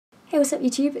Hey, what's up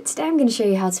YouTube? Today I'm going to show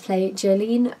you how to play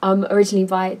Jolene, originally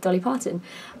by Dolly Parton.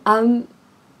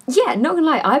 Yeah, not gonna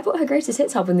lie, I bought her Greatest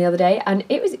Hits album the other day and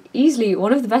it was easily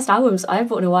one of the best albums I've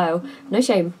bought in a while. No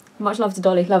shame. Much love to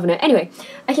Dolly, loving it. Anyway,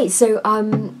 okay, so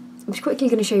I'm just quickly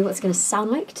going to show you what it's going to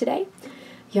sound like today.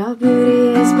 Your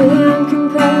beauty is beyond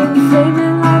compare,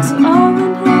 flaming like some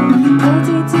oven hair.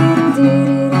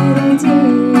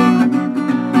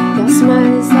 Your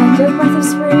smile is like a breath of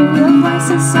spring, your voice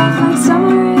is soft like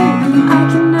summer rain. I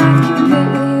cannot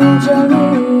completely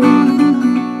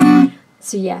Jolene.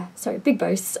 So yeah, sorry, big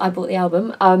boasts. I bought the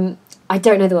album. I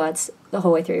don't know the words the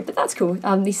whole way through, but that's cool.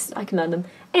 At least I can learn them.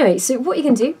 Anyway, so what you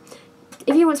can do,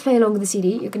 if you want to play along with the CD,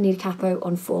 you're going to need a capo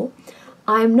on 4.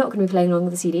 I'm not going to be playing along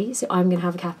with the CD, so I'm going to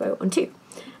have a capo on 2.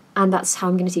 And that's how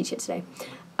I'm going to teach it today.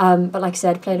 But like I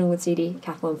said, play along with the CD,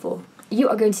 capo on 4. You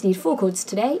are going to need 4 chords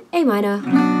today: A minor,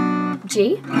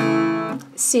 G,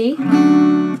 C,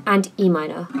 and E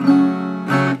minor.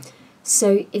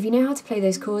 So if you know how to play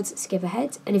those chords, skip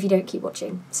ahead, and if you don't, keep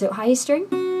watching. So high E string,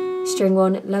 string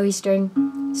 1, low E string,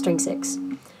 string 6.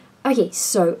 Okay,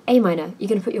 so A minor, you're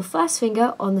going to put your first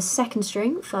finger on the 2nd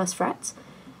string, 1st fret,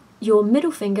 your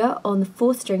middle finger on the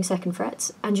 4th string, 2nd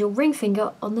fret, and your ring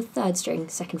finger on the 3rd string,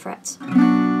 2nd fret.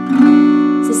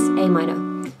 So this is A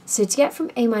minor. So to get from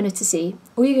A minor to C,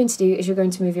 all you're going to do is you're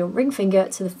going to move your ring finger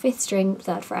to the 5th string,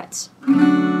 3rd fret.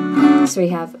 So we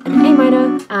have an A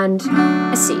minor and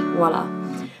a C, voila.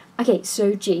 Okay,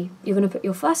 so G, you're going to put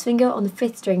your first finger on the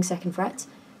 5th string, 2nd fret,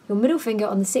 your middle finger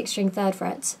on the 6th string, 3rd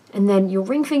fret, and then your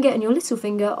ring finger and your little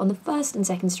finger on the 1st and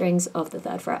 2nd strings of the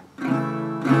 3rd fret.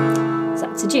 So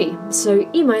that's a G. So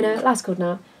E minor, last chord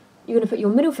now, you're going to put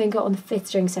your middle finger on the 5th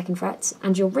string, 2nd fret,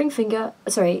 and your ring finger,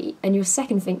 and your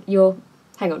second finger, you're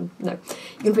going to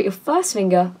put your first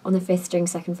finger on the 5th string,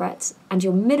 2nd fret, and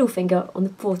your middle finger on the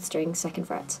 4th string, 2nd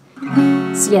fret.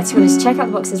 So yeah, to be honest, check out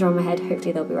the boxes around my head,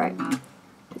 hopefully they'll be right.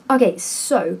 Okay,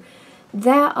 so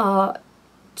there are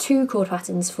 2 chord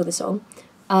patterns for the song,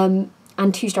 and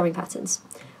 2 strumming patterns.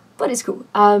 But it's cool.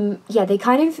 Yeah, they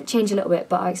kind of change a little bit,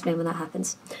 but I'll explain when that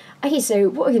happens. Okay, so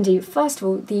what we're going to do, first of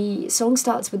all, the song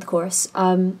starts with the chorus,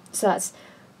 so that's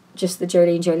just the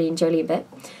Jolene, Jolene, Jolene bit.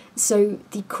 So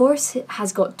the chorus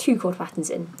has got 2 chord patterns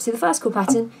in. So the first chord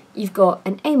pattern, you've got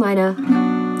an A minor,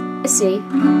 a C,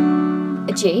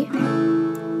 a G,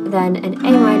 then an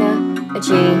A minor, a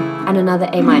G, and another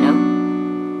A minor.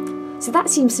 So that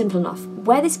seems simple enough.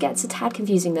 Where this gets a tad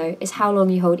confusing though is how long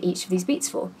you hold each of these beats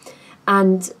for.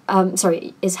 And,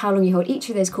 is how long you hold each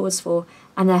of those chords for,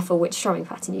 and therefore which strumming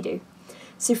pattern you do.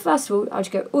 So first of all, I'll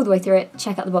just go all the way through it,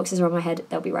 check out the boxes around my head,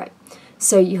 they'll be right.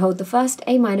 So you hold the first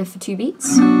A minor for 2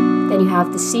 beats, then you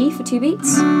have the C for 2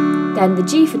 beats, then the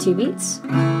G for 2 beats,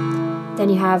 then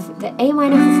you have the A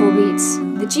minor for 4 beats,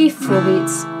 the G for 4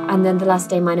 beats, and then the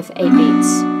last A minor for 8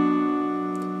 beats.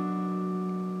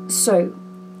 So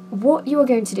what you are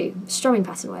going to do, strumming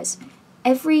pattern wise,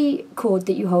 every chord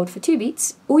that you hold for 2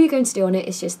 beats, all you're going to do on it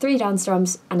is just 3 down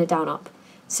strums and a down up.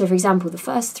 So for example, the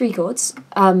first 3 chords,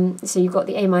 so you've got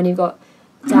the A minor, you've got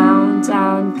down,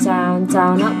 down, down,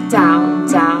 down, up, down,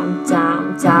 down,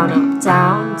 down, down, up,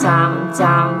 down, down,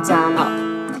 down, down, up.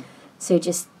 So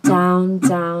just down,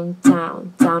 down,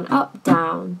 down, down, up,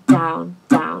 down, down,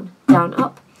 down, down,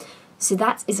 up. So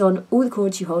that is on all the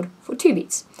chords you hold for 2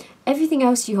 beats. Everything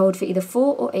else you hold for either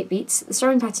 4 or 8 beats, the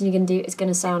strumming pattern you're going to do is going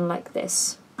to sound like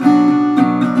this.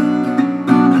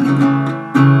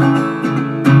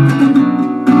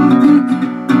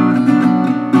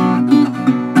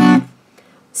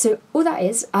 So all that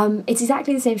is, it's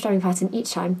exactly the same strumming pattern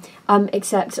each time,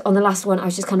 except on the last one I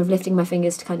was just kind of lifting my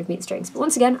fingers to kind of meet the strings. But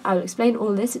once again, I will explain all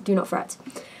of this, do not fret.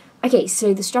 Okay,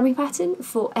 so the strumming pattern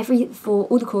for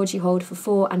all the chords you hold for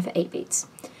 4 and for 8 beats.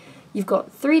 You've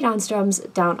got 3 down strums,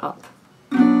 down, up.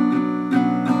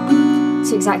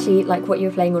 So exactly like what you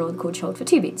were playing on all the chords you hold for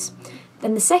 2 beats.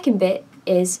 Then the second bit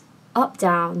is up,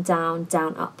 down, down,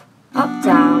 down, up. Up,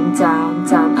 down, down,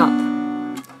 down, up.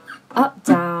 Up,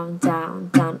 down, down,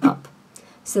 down, up.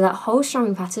 So that whole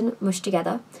strumming pattern mushed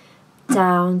together.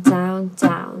 Down, down,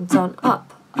 down, down,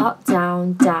 up. Up,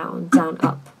 down, down, down,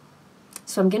 up.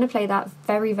 So I'm going to play that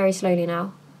very, very slowly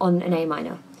now on an A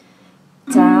minor.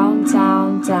 Down,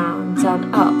 down, down,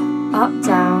 down, up. Up,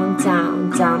 down, down,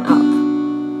 down,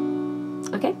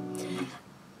 up. Okay?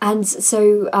 And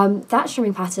so that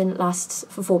strumming pattern lasts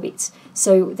for 4 beats.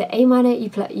 So the A minor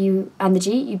and the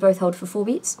G you both hold for 4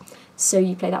 beats. So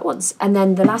you play that once. And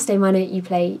then the last A minor you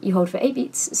hold for 8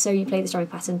 beats, so you play the strumming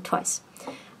pattern twice.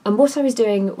 And what I was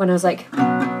doing when I was like,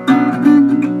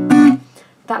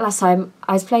 that last time,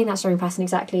 I was playing that strumming pattern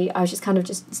exactly. I was just kind of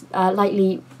just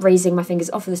lightly raising my fingers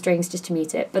off of the strings just to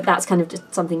mute it, but that's kind of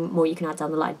just something more you can add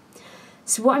down the line.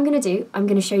 So what I'm going to do, I'm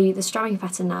going to show you the strumming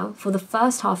pattern now for the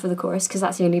first half of the chorus, because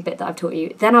that's the only bit that I've taught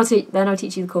you. Then I'll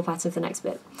teach you the chord pattern for the next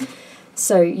bit.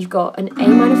 So you've got an A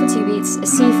minor for 2 beats, a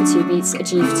C for 2 beats, a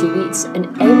G for 2 beats, an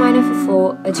A minor for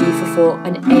 4, a G for 4,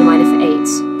 an A minor for 8.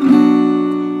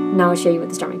 Now I'll show you with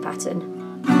the strumming pattern.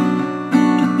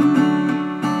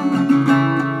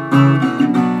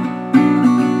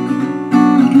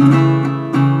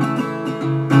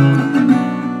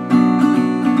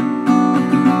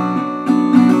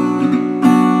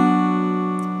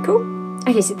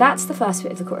 Okay, so that's the first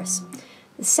bit of the chorus.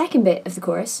 The second bit of the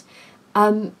chorus,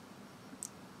 to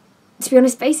be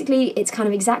honest, basically it's kind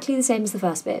of exactly the same as the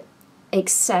first bit,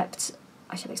 except,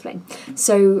 I shall explain.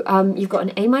 So you've got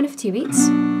an A minor for 2 beats,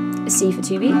 a C for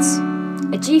 2 beats,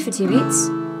 a G for 2 beats,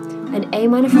 an A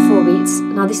minor for 4 beats.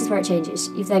 Now this is where it changes.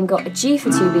 You've then got a G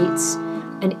for 2 beats,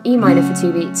 an E minor for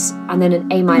 2 beats, and then an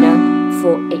A minor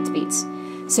for 8 beats.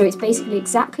 So it's basically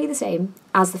exactly the same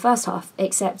as the first half,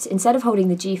 except instead of holding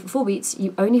the G for 4 beats,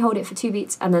 you only hold it for 2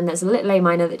 beats, and then there's a little A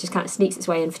minor that just kind of sneaks its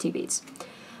way in for 2 beats.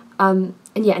 And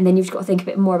then you've just got to think a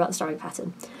bit more about the strumming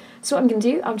pattern. So what I'm going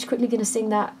to do, I'm just quickly going to sing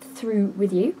that through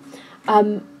with you.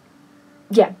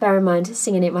 Yeah, bear in mind,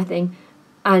 singing ain't my thing,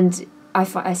 and I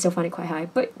still find it quite high,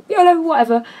 but you know,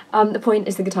 whatever. The point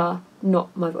is the guitar,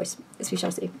 not my voice, as we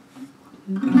shall see.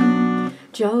 Jolene,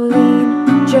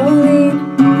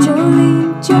 Jolene,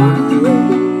 Jolene,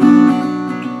 Jolene,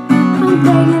 I'm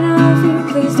begging of you,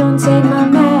 please don't take my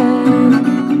man.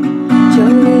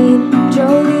 Jolene,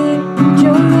 Jolene,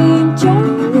 Jolene,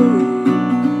 Jolene,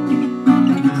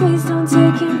 please don't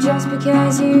take him just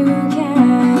because you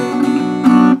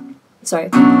can. Sorry.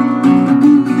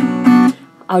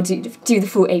 I'll do the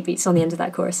full 8 beats on the end of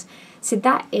that chorus. So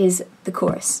that is the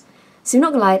chorus. So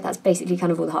not gonna lie, that's basically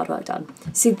kind of all the hard work done.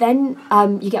 So then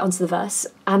you get onto the verse,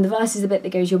 and the verse is the bit that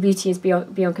goes, your beauty is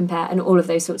beyond compare, and all of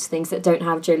those sorts of things that don't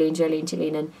have Jolene, Jolene,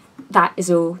 Jolene, and that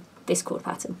is all this chord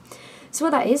pattern. So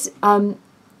what that is,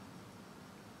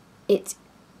 it's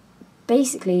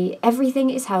basically everything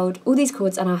is held, all these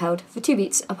chords are now held for 2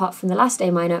 beats, apart from the last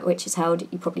A minor, which is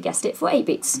held, you probably guessed it, for 8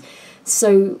 beats.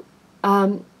 So,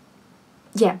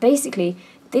 yeah, basically,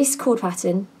 this chord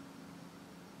pattern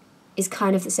is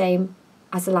kind of the same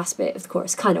as the last bit of the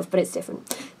chorus, kind of, but it's different.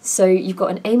 So you've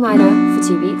got an A minor for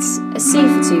 2 beats, a C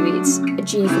for 2 beats, a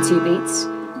G for 2 beats,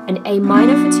 an A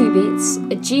minor for 2 beats,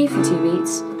 a G for 2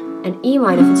 beats, an E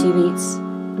minor for 2 beats,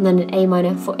 and then an A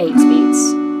minor for 8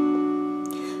 beats.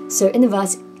 So in the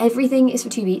verse, everything is for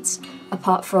 2 beats,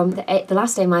 apart from the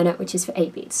last A minor, which is for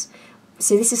 8 beats.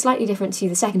 So this is slightly different to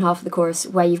the second half of the chorus,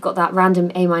 where you've got that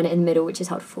random A minor in the middle, which is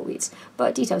held for 4 beats.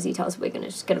 But details, we're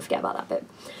just gonna forget about that bit.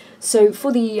 So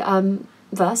for the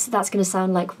verse, that's going to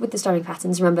sound like with the strumming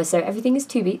patterns, remember, so everything is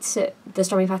 2 beats, so the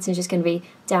strumming pattern is just going to be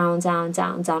down, down,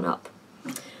 down, down, up.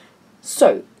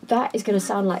 So that is going to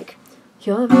sound like,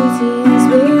 your beauty is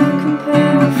beyond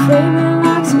compare, framing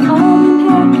like some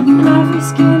almond hair, and ivory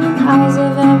skin and eyes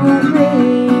of emerald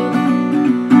green.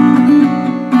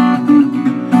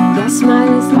 Your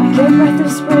smile is like a breath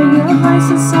of spring, your voice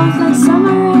is soft like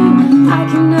summer rain, I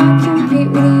cannot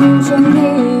compete with you,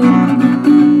 Jolene.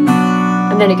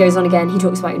 And then it goes on again, he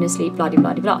talks about in his sleep, blah,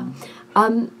 blah, blah, blah.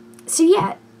 So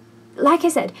yeah, like I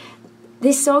said,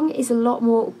 this song is a lot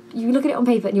more, you look at it on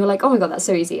paper and you're like, oh my god, that's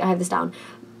so easy, I have this down.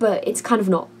 But it's kind of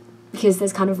not, because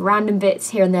there's kind of random bits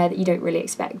here and there that you don't really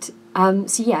expect.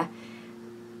 So yeah,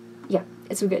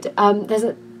 it's all good.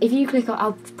 If you click on,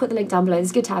 I'll put the link down below,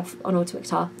 there's a good tab on Ultimate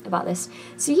Guitar about this.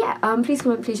 So yeah, please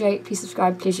comment, please rate, please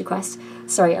subscribe, please request.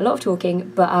 Sorry, a lot of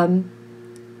talking, but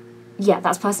yeah,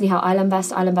 that's personally how I learn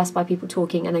best. I learn best by people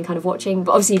talking and then kind of watching,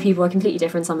 but obviously people are completely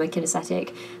different. Some are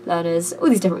kinesthetic learners, all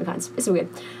these different kinds. It's all good.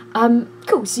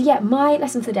 Cool, so yeah, my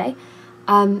lesson for the day.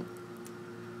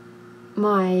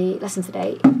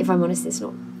 If I'm honest, it's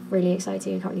not really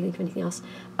exciting. I can't really think of anything else.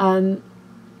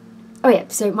 Oh yeah,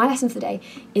 so my lesson for the day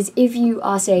is, if you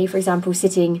are, say, for example,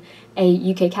 sitting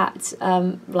a UK CAT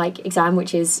exam,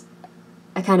 which is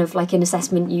a kind of like an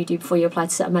assessment you do before you apply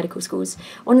to certain medical schools.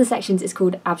 One of the sections is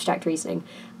called abstract reasoning,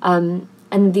 and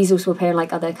these also appear in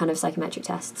like other kind of psychometric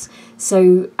tests.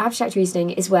 So abstract reasoning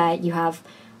is where you have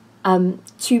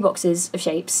 2 boxes of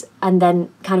shapes, and then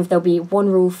kind of there'll be one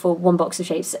rule for one box of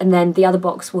shapes, and then the other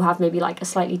box will have maybe like a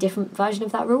slightly different version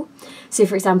of that rule. So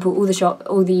for example, all the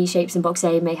shapes in box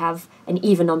A may have an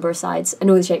even number of sides, and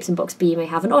all the shapes in box B may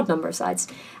have an odd number of sides.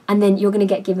 And then you're going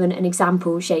to get given an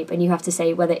example shape, and you have to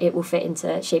say whether it will fit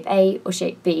into shape A or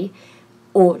shape B,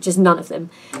 or just none of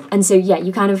them. And so yeah,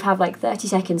 you kind of have like 30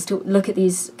 seconds to look at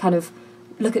these kind of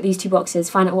look at these two boxes,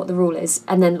 find out what the rule is,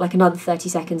 and then like another 30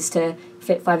 seconds to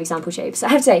fit 5 example shapes. So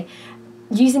I have to say,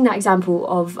 using that example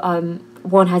of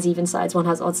one has even sides, one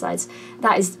has odd sides,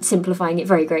 that is simplifying it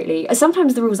very greatly.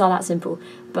 Sometimes the rules are that simple,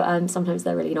 but sometimes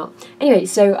they're really not. Anyway,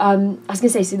 so I was going to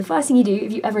say, so the first thing you do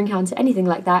if you ever encounter anything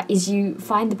like that is you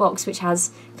find the box which has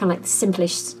kind of like the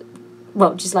simplest,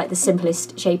 well, just like the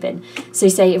simplest shape in. So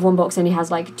say if one box only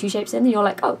has like 2 shapes in, then you're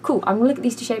like, oh, cool, I'm going to look at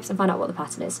these 2 shapes and find out what the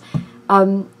pattern is.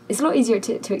 It's a lot easier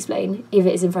to explain if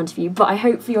it is in front of you, but I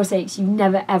hope for your sakes you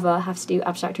never ever have to do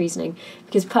abstract reasoning,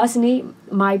 because personally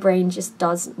my brain just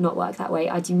does not work that way.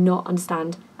 I do not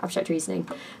understand abstract reasoning,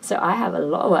 so I have a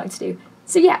lot of work to do.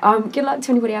 So yeah, good luck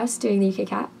to anybody else doing the UK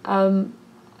Cat.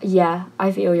 Yeah,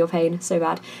 I feel your pain so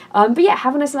bad. But yeah,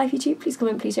 have a nice life, YouTube. Please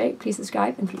comment, please rate, please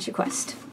subscribe, and please request.